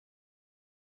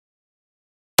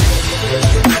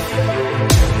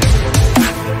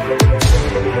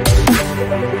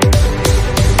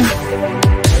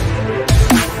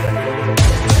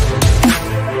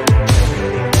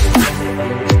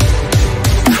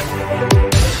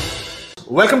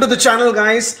Welcome to the channel,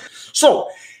 guys. So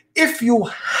if you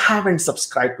haven't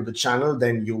subscribed to the channel,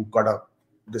 then you gotta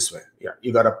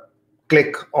you gotta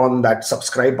click on that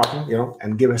subscribe button,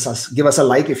 and give us a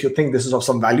like if you think this is of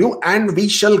some value, and we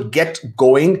shall get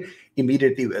going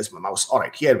immediately. Where's my mouse? All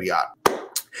right, here we are.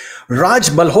 Raj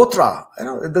Malhotra.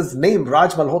 This name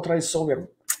Raj Malhotra is so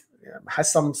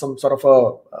has some sort of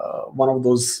a one of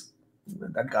those,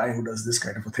 that guy who does this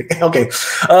kind of a thing. Okay,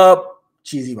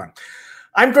 cheesy one.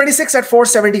 I'm 26 at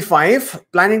 475,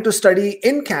 planning to study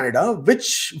in Canada.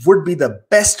 Which would be the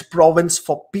best province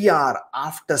for PR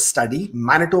after study?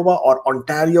 Manitoba or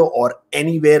Ontario or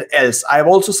anywhere else? I've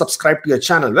also subscribed to your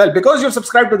channel. Well, because you've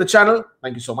subscribed to the channel,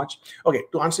 thank you so much. Okay,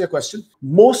 to answer your question,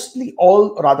 most of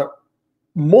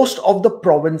the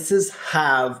provinces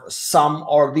have some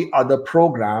or the other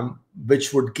program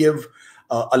which would give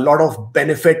a lot of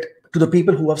benefit to the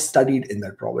people who have studied in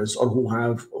that province or who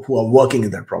are working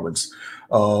in that province.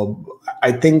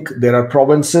 I think there are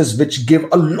provinces which give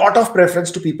a lot of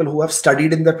preference to people who have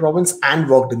studied in their province and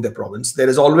worked in their province. There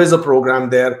is always a program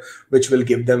there which will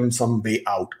give them some way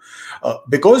out.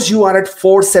 Because you are at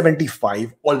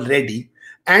 475 already,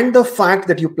 and the fact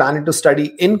that you plan to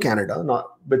study in Canada. Now,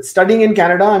 with studying in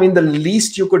Canada, I mean, the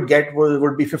least you could get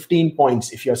would be 15 points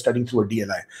if you're studying through a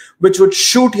DLI, which would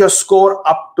shoot your score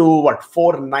up to what,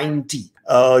 490.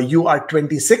 You are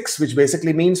 26, which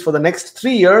basically means for the next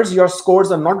 3 years, your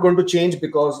scores are not going to change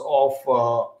because of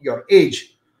your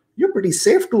age. You're pretty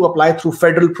safe to apply through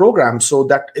federal programs, so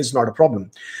that is not a problem.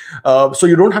 So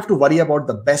you don't have to worry about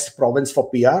the best province for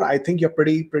PR. I think you're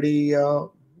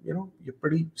you're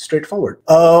pretty straightforward.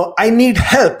 I need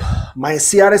help. My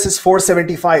CRS is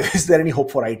 475. Is there any hope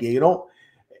for ITA?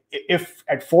 If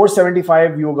at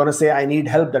 475 you're going to say I need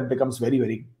help, that becomes very,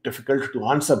 very difficult to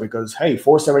answer, because hey,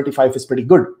 475 is pretty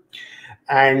good.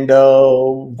 And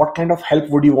what kind of help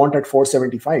would you want at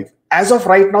 475? As of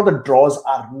right now, the draws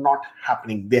are not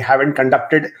happening. They haven't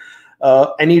conducted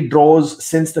any draws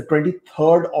since the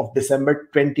 23rd of December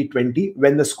 2020,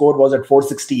 when the score was at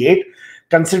 468.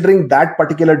 Considering that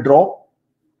particular draw,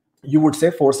 you would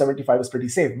say 475 is pretty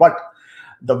safe. But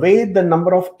the way the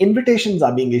number of invitations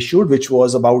are being issued, which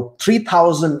was about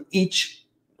 3,000 each,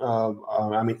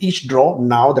 each draw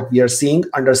now that we are seeing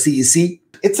under CEC,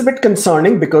 it's a bit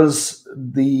concerning, because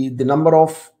the number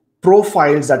of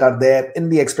profiles that are there in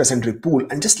the express entry pool,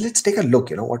 and just let's take a look,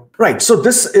 right. So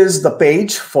this is the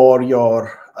page for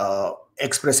your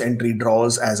express entry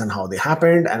draws as and how they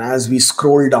happened. And as we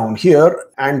scroll down here,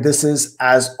 and this is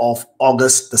as of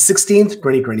August the 16th,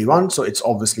 2021. So it's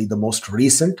obviously the most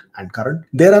recent and current.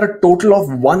 There are a total of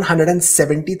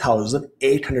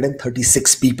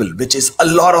 170,836 people, which is a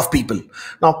lot of people.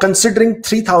 Now, considering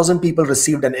 3,000 people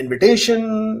received an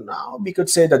invitation, now we could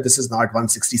say that this is now at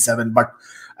 167. But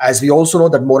as we also know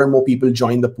that more and more people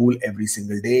join the pool every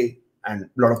single day, and a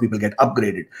lot of people get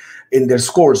upgraded in their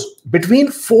scores. Between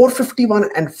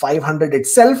 451 and 500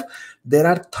 itself, there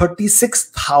are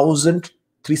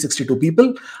 36,362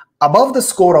 people. Above the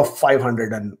score of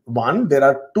 501, there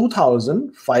are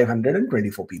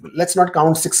 2,524 people. Let's not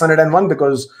count 601,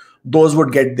 because those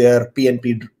would get their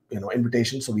PNP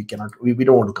invitation, so we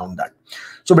don't want to count that.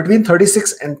 So between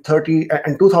 36 and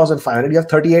 2,500, you have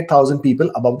 38,000 people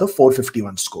above the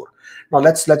 451 score. Now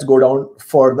let's go down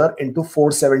further into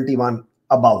 471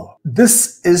 above.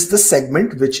 This is the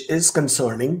segment which is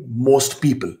concerning most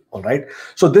people. All right.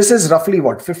 So this is roughly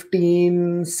what,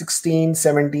 15, 16,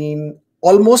 17,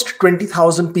 almost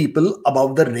 20,000 people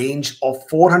above the range of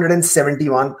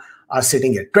 471 are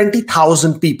sitting here.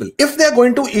 20,000 people. If they're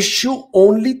going to issue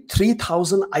only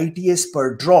 3,000 ITAs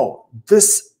per draw,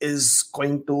 this is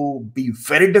going to be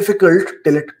very difficult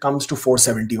till it comes to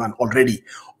 471 already.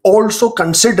 Also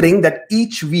considering that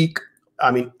each week,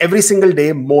 every single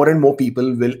day, more and more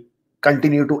people will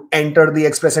continue to enter the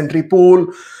express entry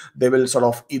pool. They will sort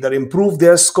of either improve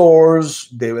their scores,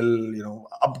 they will,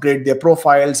 upgrade their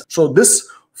profiles. So this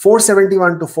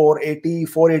 471 to 480,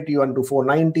 481 to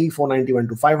 490, 491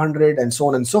 to 500, and so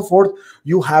on and so forth,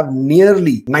 you have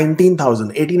nearly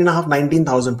 19,000, 18.5,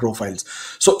 19,000 profiles.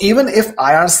 So even if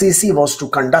IRCC was to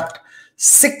conduct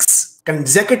 6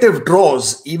 consecutive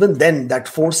draws, even then that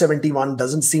 471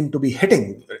 doesn't seem to be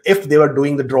hitting if they were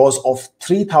doing the draws of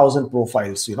 3,000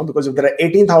 profiles, because if there are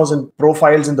 18,000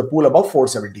 profiles in the pool above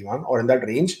 471 or in that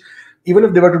range, even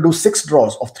if they were to do 6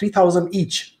 draws of 3,000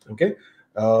 each, okay,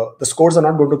 the scores are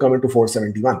not going to come into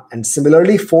 471. And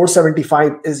similarly,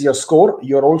 475 is your score.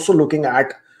 You're also looking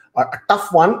at a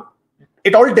tough one.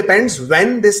 It all depends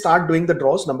when they start doing the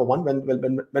draws. Number one,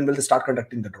 when will they start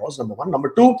conducting the draws? Number one.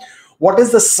 Number two, what is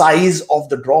the size of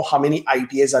the draw? How many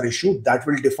ITAs are issued? That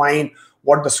will define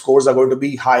what the scores are going to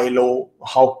be, high, low,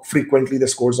 how frequently the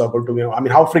scores are going to be. I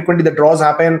mean, how frequently the draws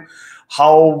happen,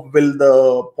 how will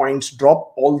the points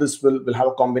drop. All this will have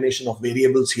a combination of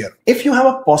variables here. If you have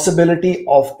a possibility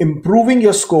of improving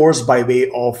your scores by way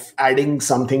of adding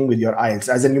something with your IELTS,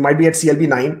 as in you might be at CLB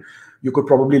 9, you could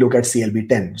probably look at CLB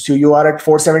 10. So you are at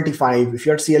 475. If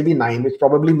you're at CLB 9, which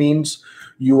probably means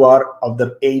you are of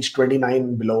the age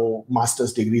 29 below,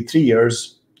 master's degree, 3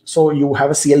 years. So you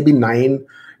have a CLB 9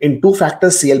 in 2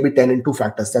 factors, CLB 10 in 2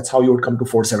 factors. That's how you would come to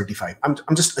 475.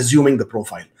 I'm just assuming the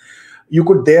profile. You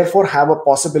could therefore have a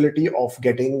possibility of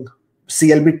getting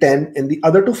CLB 10 in the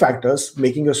other 2 factors,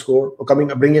 making your score,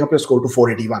 bringing up your score to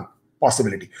 481.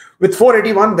 Possibility. With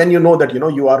 481, then you know that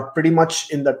you are pretty much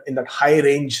in that high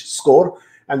range score,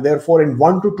 and therefore in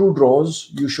 1 to 2 draws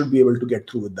you should be able to get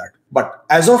through with that. But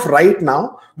as of right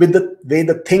now, with the way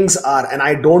the things are, and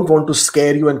I don't want to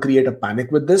scare you and create a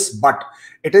panic with this, but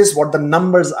it is what the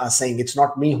numbers are saying. It's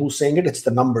not me who's saying it, it's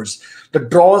the numbers. The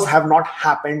draws have not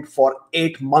happened for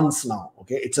 8 months now.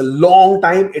 Okay, it's a long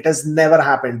time. It has never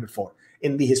happened before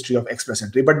in the history of Express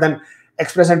Entry. But then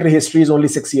Express Entry history is only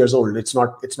 6 years old. It's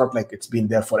not like it's been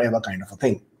there forever kind of a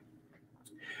thing.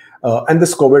 And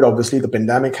this COVID, obviously, the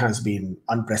pandemic has been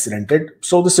unprecedented.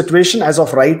 So the situation as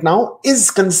of right now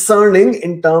is concerning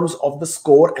in terms of the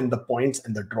score and the points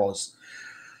and the draws.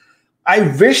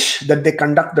 I wish that they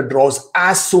conduct the draws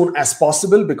as soon as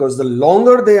possible, because the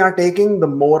longer they are taking, the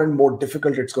more and more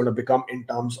difficult it's going to become in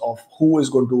terms of who is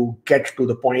going to get to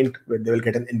the point where they will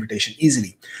get an invitation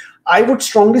easily. I would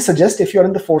strongly suggest, if you're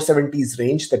in the 470s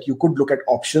range, that you could look at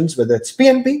options, whether it's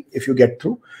PNP, if you get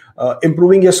through,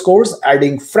 improving your scores,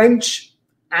 adding French,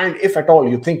 and if at all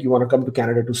you think you want to come to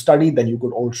Canada to study, then you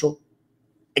could also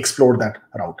explore that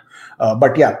route.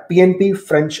 But yeah, PNP,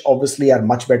 French obviously are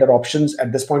much better options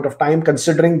at this point of time,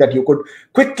 considering that you could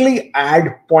quickly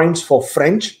add points for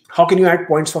French. How can you add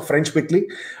points for French quickly?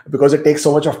 Because it takes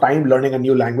so much of time learning a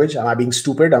new language. Am I being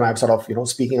stupid? Am I sort of,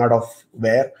 speaking out of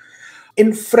where?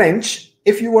 In French,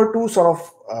 if you were to sort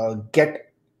of get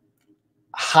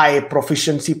high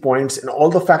proficiency points in all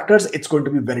the factors, it's going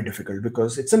to be very difficult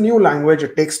because it's a new language.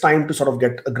 It takes time to sort of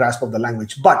get a grasp of the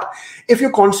language. But if you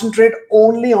concentrate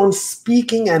only on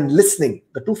speaking and listening,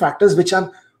 the 2 factors which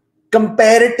are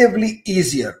comparatively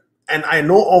easier, and I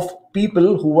know of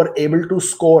people who were able to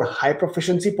score high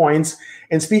proficiency points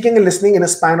in speaking and listening in a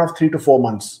span of 3 to 4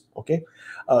 months. Okay.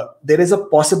 There is a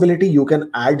possibility you can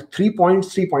add 3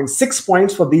 points, 3.6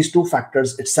 points for these 2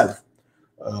 factors itself.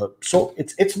 So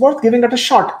it's worth giving it a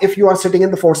shot. If you are sitting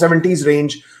in the 470s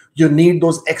range, you need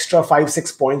those extra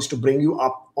 5-6 points to bring you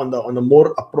up on the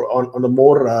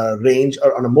more range,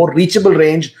 or on a more reachable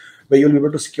range where you'll be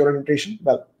able to secure an invitation.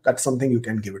 Well, that's something you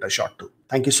can give it a shot to.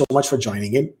 Thank you so much for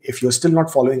joining in. If you're still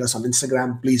not following us on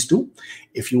Instagram, please do.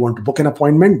 If you want to book an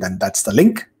appointment, then that's the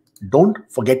link. Don't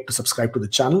forget to subscribe to the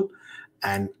channel,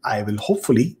 and I will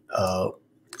hopefully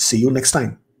see you next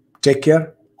time. Take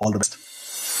care. All the best.